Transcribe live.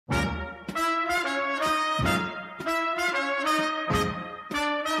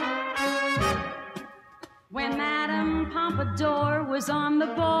door was on the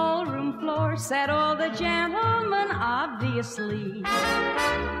ballroom floor, said all the gentlemen, obviously.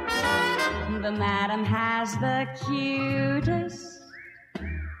 The madam has the cutest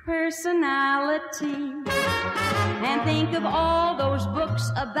personality. And think of all those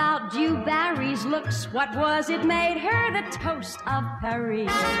books about Dew Barry's looks. What was it made her the toast of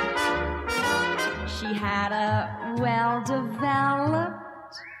Paris? She had a well-developed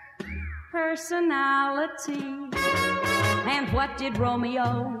personality. And what did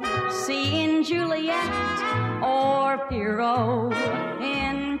Romeo see in Juliet? Or Pierrot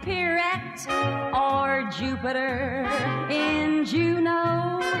in Pierrette? Or Jupiter in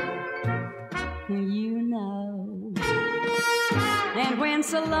Juno? You know. And when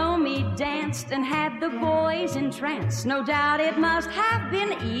Salome danced and had the boys entranced, no doubt it must have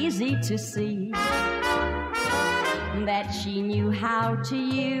been easy to see that she knew how to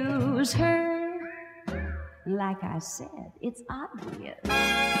use her. Like I said, it's obvious.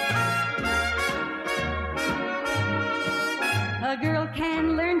 A girl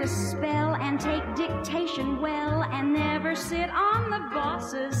can learn to spell and take dictation well and never sit on the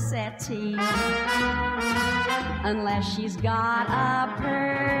boss's settee unless she's got a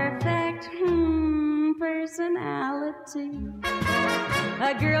perfect personality.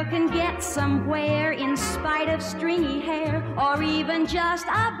 A girl can get somewhere in spite of stringy hair or even just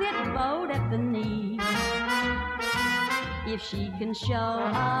a bit bowed at the knee if she can show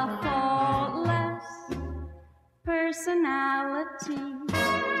a faultless personality.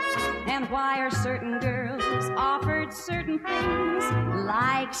 And why are certain girls offered certain things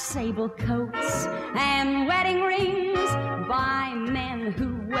like sable coats and wedding rings by men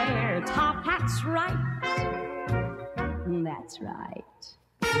who wear top hats right? That's right.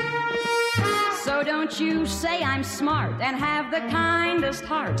 So don't you say I'm smart and have the kindest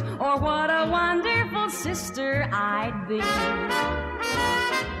heart, or what a wonderful sister I'd be.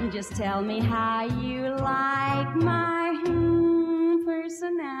 Just tell me how you like my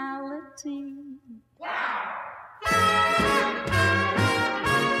personality. Wow!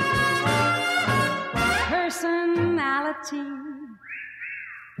 Personality.